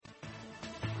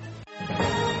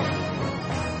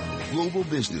global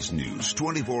business news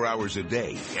 24 hours a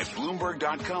day at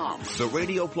Bloomberg.com, the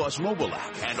Radio Plus mobile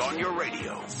app, and on your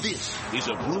radio. This is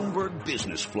a Bloomberg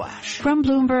Business Flash. From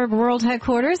Bloomberg World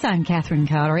Headquarters, I'm Catherine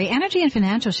Cowdery. Energy and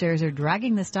financial shares are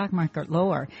dragging the stock market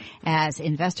lower as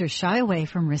investors shy away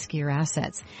from riskier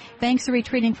assets. Banks are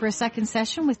retreating for a second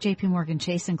session, with JP Morgan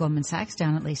Chase and Goldman Sachs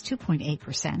down at least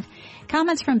 2.8%.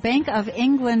 Comments from Bank of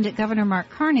England Governor Mark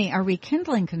Carney are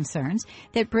rekindling concerns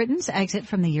that Britain's exit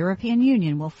from the European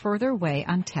Union will further weigh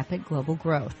on tepid global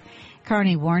growth.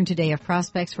 Carney warned today of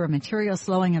prospects for a material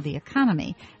slowing of the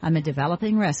economy amid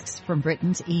developing risks from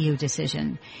Britain's EU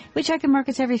decision. We check the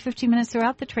markets every 15 minutes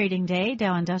throughout the trading day.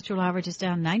 Dow Industrial Average is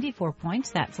down 94 points.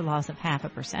 That's a loss of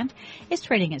 0.5%. It's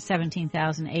trading at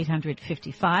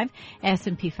 17,855.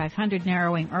 S&P 500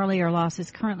 narrowing earlier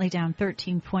losses, currently down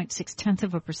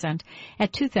 13.6%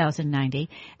 at 2,090.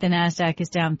 The Nasdaq is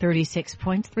down 36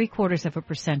 points,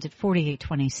 0.75% at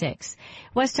 48.26.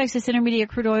 West Texas Intermediate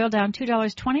crude oil down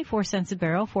 $2.24 a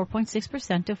barrel,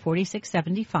 4.6% to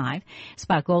 46.75.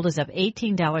 Spot gold is up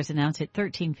 $18 an ounce at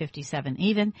 13.57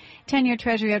 even. 10-year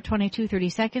Treasury up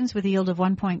 22.30 seconds with a yield of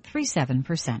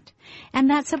 1.37%. And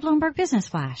that's a Bloomberg Business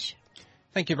Flash.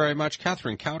 Thank you very much,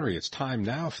 Catherine Cowdery. It's time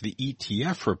now for the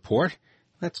ETF report.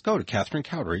 Let's go to Catherine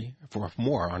Cowdery for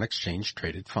more on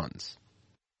exchange-traded funds.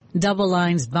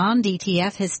 DoubleLine's bond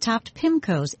ETF has topped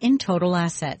PIMCO's in total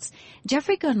assets.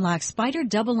 Jeffrey Gundlach's Spider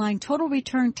DoubleLine Total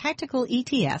Return Tactical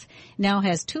ETF now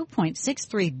has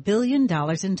 $2.63 billion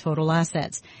in total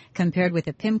assets, compared with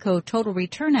the PIMCO Total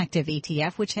Return Active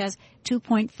ETF, which has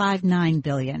 $2.59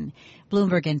 billion.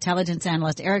 Bloomberg intelligence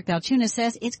analyst Eric Balchunas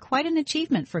says it's quite an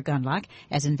achievement for Gundlach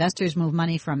as investors move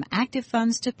money from active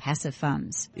funds to passive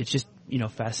funds. It's just,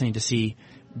 fascinating to see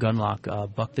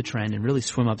Gundlach buck the trend and really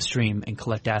swim upstream and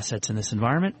collect assets in this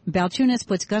environment. Balchunas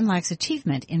puts Gundlach's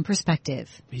achievement in perspective.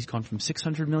 He's gone from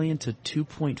 $600 million to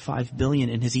 $2.5 billion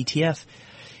in his ETF.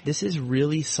 This is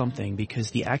really something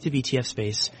because the active ETF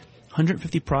space,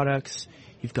 150 products,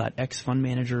 you've got ex-fund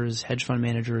managers, hedge fund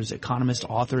managers, economists,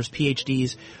 authors,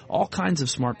 PhDs, all kinds of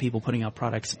smart people putting out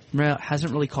products.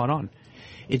 Hasn't really caught on.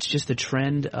 It's just a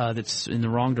trend that's in the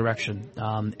wrong direction.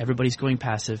 Everybody's going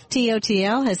passive.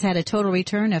 TOTL has had a total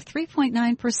return of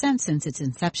 3.9% since its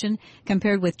inception,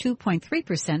 compared with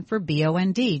 2.3% for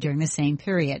BOND during the same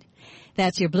period.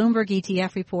 That's your Bloomberg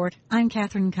ETF report. I'm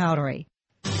Catherine Cowdery.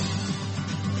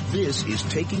 This is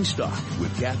Taking Stock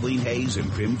with Kathleen Hayes and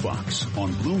Pim Fox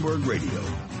on Bloomberg Radio.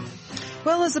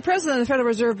 Well, as the president of the Federal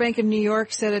Reserve Bank of New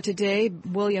York said it today,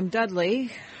 William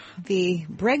Dudley, the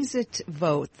Brexit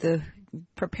vote, the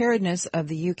preparedness of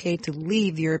the UK to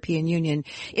leave the European Union,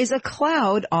 is a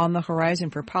cloud on the horizon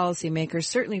for policymakers,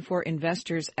 certainly for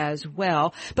investors as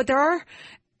well. But there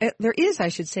is, I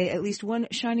should say, at least one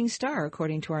shining star,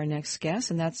 according to our next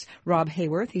guest, and that's Rob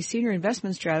Haworth. He's Senior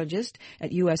Investment Strategist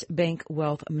at U.S. Bank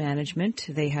Wealth Management.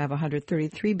 They have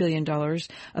 $133 billion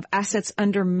of assets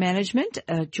under management,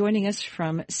 joining us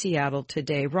from Seattle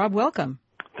today. Rob, welcome.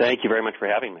 Thank you very much for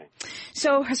having me.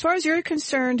 So as far as you're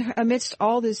concerned, amidst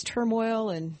all this turmoil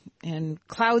and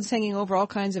clouds hanging over all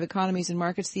kinds of economies and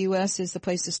markets, the U.S. is the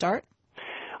place to start?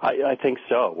 I think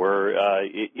so. We're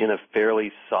in a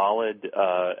fairly solid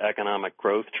economic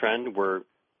growth trend. We're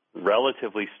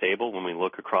relatively stable when we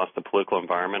look across the political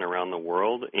environment around the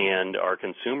world, and our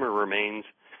consumer remains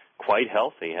quite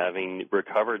healthy, having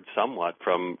recovered somewhat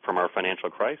from our financial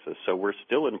crisis. So we're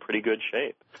still in pretty good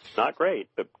shape. Not great,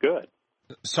 but good.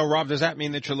 So, Rob, does that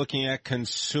mean that you're looking at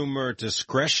consumer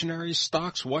discretionary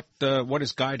stocks? What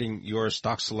is guiding your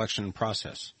stock selection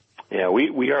process? Yeah,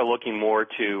 we are looking more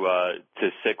to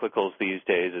cyclicals these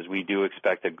days, as we do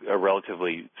expect a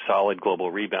relatively solid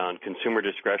global rebound. Consumer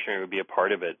discretionary would be a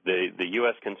part of it. The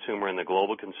U.S. consumer and the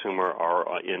global consumer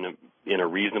are in a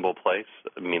reasonable place.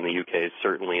 I mean, the U.K. is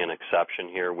certainly an exception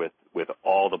here with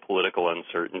all the political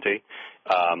uncertainty.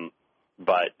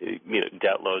 But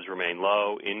debt loads remain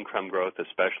low. Income growth,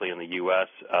 especially in the U.S.,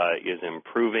 is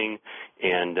improving,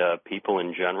 and people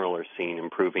in general are seeing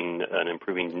an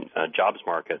improving jobs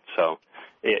market. So,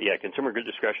 yeah, consumer good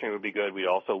discretionary would be good. We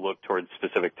also look towards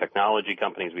specific technology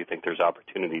companies. We think there's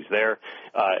opportunities there.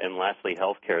 And lastly,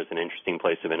 healthcare is an interesting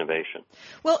place of innovation.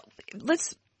 Well,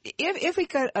 if we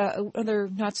got another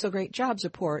not so great jobs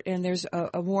report, and there's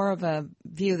a more of a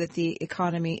view that the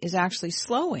economy is actually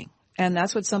slowing, and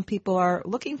that's what some people are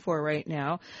looking for right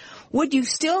now, would you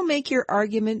still make your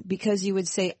argument because you would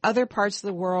say other parts of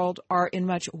the world are in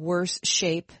much worse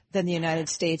shape than the United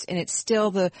States, and it's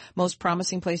still the most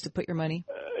promising place to put your money?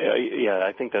 Yeah,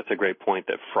 I think that's a great point,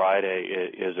 that Friday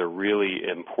is a really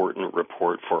important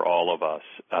report for all of us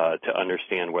to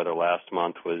understand whether last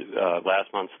month's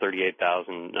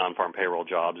 38,000 non-farm payroll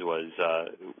jobs was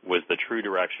the true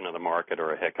direction of the market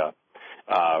or a hiccup.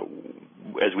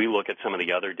 As we look at some of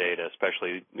the other data,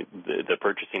 especially the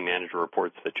purchasing manager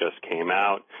reports that just came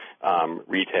out,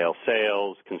 retail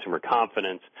sales, consumer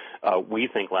confidence, we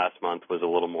think last month was a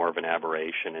little more of an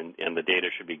aberration, and the data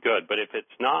should be good. But if it's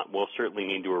not, we'll certainly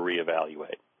need to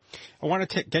reevaluate. I want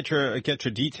to get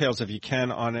your details, if you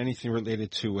can, on anything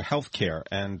related to healthcare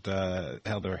and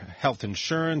either health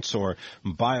insurance or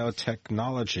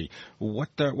biotechnology. What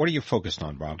are you focused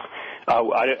on, Bob?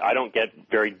 I don't get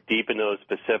very deep into those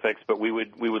specifics, but we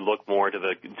would look more to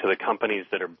the companies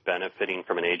that are benefiting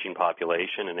from an aging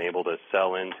population and able to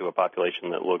sell into a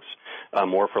population that looks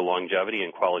more for longevity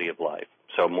and quality of life.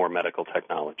 So more medical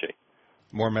technology.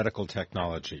 More medical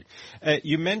technology.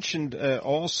 You mentioned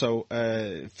also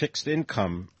fixed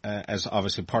income as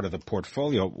obviously part of the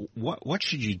portfolio. What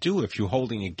should you do if you're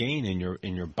holding a gain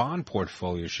in your bond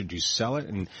portfolio? Should you sell it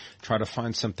and try to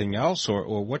find something else,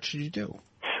 or what should you do?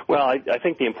 Well, I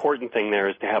think the important thing there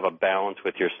is to have a balance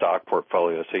with your stock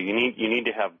portfolio. So you need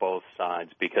to have both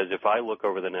sides, because if I look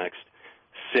over the next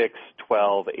 6,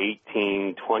 12,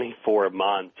 18, 24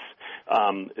 months,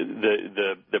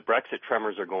 the Brexit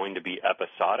tremors are going to be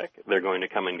episodic. They're going to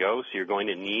come and go. So you're going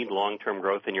to need long-term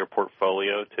growth in your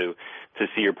portfolio to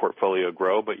see your portfolio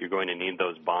grow, but you're going to need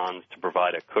those bonds to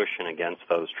provide a cushion against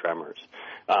those tremors.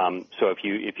 So if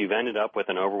you've ended up with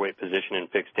an overweight position in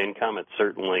fixed income, it's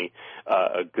certainly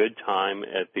a good time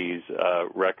at these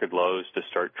record lows to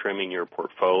start trimming your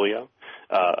portfolio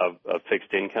of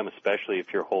fixed income, especially if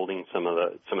you're holding some of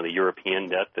the European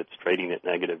debt that's trading at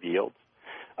negative yields.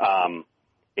 And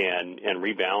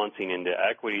rebalancing into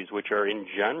equities, which are in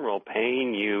general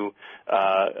paying you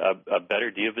a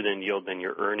better dividend yield than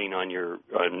you're earning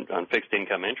on fixed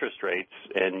income interest rates,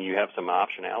 and you have some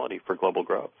optionality for global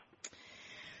growth.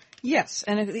 Yes,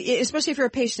 and especially if you're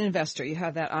a patient investor, you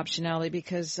have that optionality,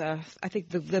 because I think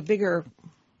the bigger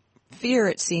fear,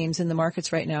 it seems, in the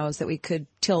markets right now is that we could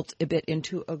tilt a bit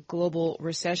into a global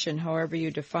recession, however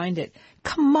you defined it.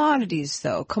 Commodities,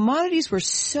 though. Commodities were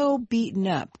so beaten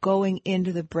up going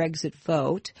into the Brexit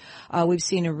vote. We've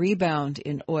seen a rebound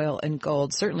in oil and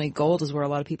gold. Certainly gold is where a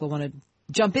lot of people want to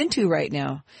jump into right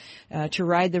now to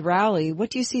ride the rally.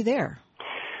 What do you see there?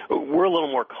 We're a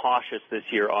little more cautious this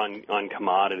year on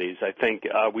commodities. I think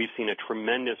we've seen a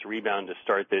tremendous rebound to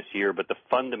start this year, but the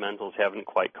fundamentals haven't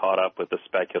quite caught up with the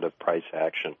speculative price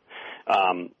action.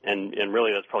 And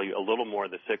really that's probably a little more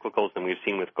the cyclicals than we've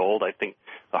seen with gold. I think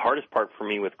the hardest part for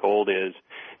me with gold is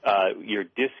you're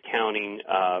discounting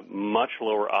much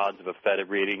lower odds of a Fed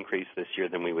rate increase this year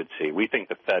than we would see. We think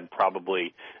the Fed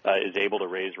probably is able to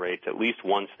raise rates at least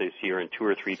once this year and 2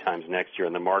 or 3 times next year,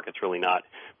 and the market's really not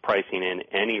pricing in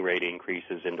any rate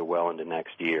increases well into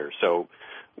next year. So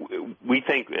we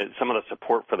think some of the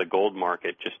support for the gold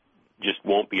market just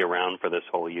won't be around for this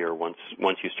whole year once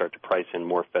you start to price in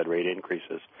more Fed rate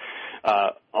increases.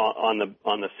 On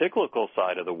the cyclical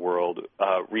side of the world,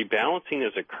 rebalancing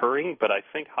is occurring, but I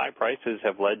think high prices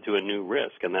have led to a new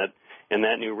risk, and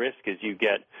that new risk is you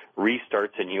get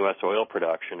restarts in U.S. oil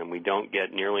production, and we don't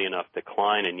get nearly enough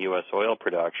decline in U.S. oil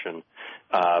production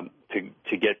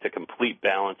to get to complete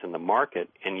balance in the market,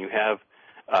 and you have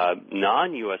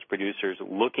non-U.S. producers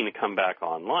looking to come back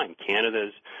online.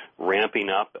 Canada's ramping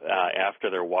up after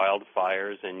their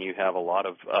wildfires, and you have a lot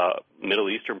of Middle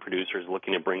Eastern producers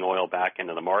looking to bring oil back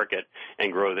into the market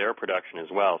and grow their production as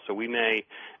well. So we may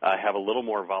have a little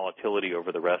more volatility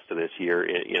over the rest of this year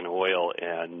in oil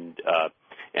and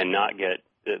not get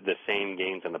the same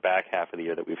gains in the back half of the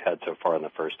year that we've had so far in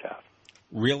the first half.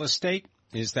 Real estate,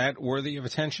 is that worthy of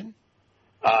attention?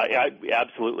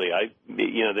 Absolutely.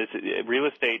 This real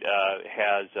estate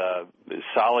has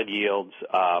solid yields.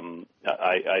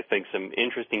 I think some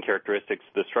interesting characteristics.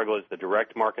 The struggle is the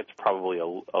direct market's probably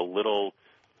a little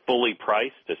fully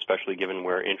priced, especially given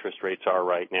where interest rates are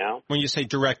right now. When you say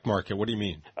direct market, what do you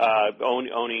mean?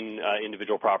 Owning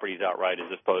individual properties outright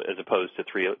as opposed to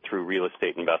through real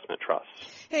estate investment trusts.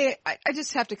 Hey, I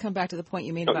just have to come back to the point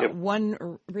you made about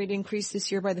 1 rate increase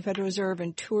this year by the Federal Reserve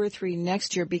and 2 or 3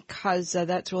 next year, because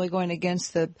that's really going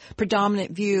against the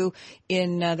predominant view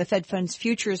in the Fed funds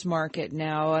futures market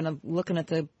now. And I'm looking at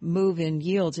the move in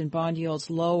yields and bond yields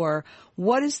lower.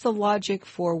 What is the logic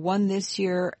for 1 this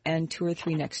year and 2 or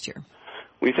 3 next year?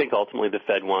 We think ultimately the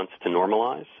Fed wants to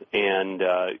normalize, and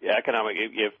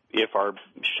if our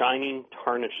shining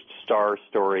tarnished star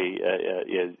story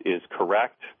is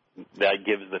correct, that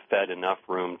gives the Fed enough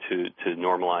room to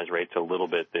normalize rates a little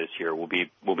bit this year. We'll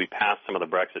be past some of the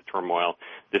Brexit turmoil.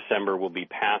 December will be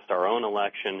past our own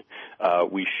election.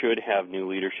 We should have new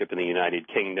leadership in the United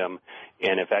Kingdom,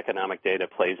 and if economic data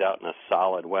plays out in a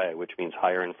solid way, which means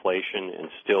higher inflation and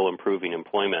still improving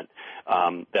employment,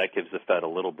 that gives the Fed a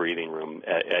little breathing room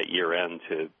at year end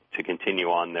to continue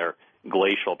on their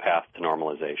glacial path to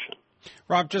normalization.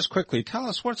 Rob, just quickly, tell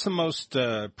us what's the most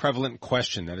prevalent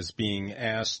question that is being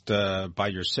asked by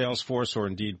your sales force or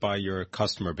indeed by your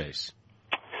customer base?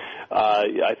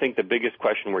 I think the biggest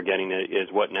question we're getting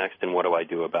is what next and what do I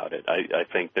do about it? I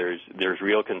think there's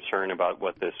real concern about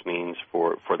what this means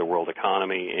for the world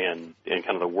economy, and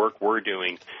kind of the work we're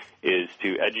doing is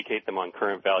to educate them on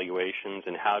current valuations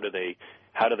and how do they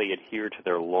adhere to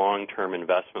their long-term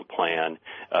investment plan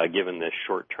given this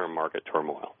short-term market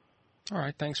turmoil. All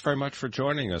right. Thanks very much for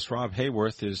joining us. Rob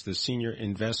Haworth is the Senior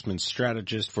Investment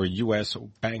Strategist for U.S.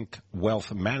 Bank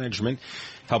Wealth Management,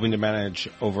 helping to manage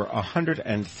over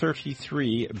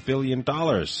 $133 billion,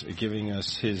 giving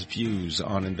us his views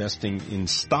on investing in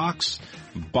stocks,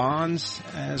 bonds,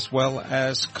 as well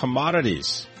as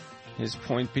commodities. His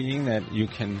point being that you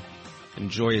can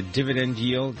enjoy a dividend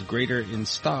yield greater in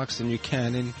stocks than you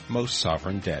can in most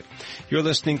sovereign debt. You're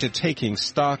listening to Taking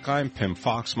Stock. I'm Pim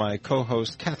Fox, my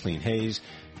co-host Kathleen Hayes.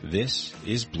 This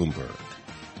is Bloomberg.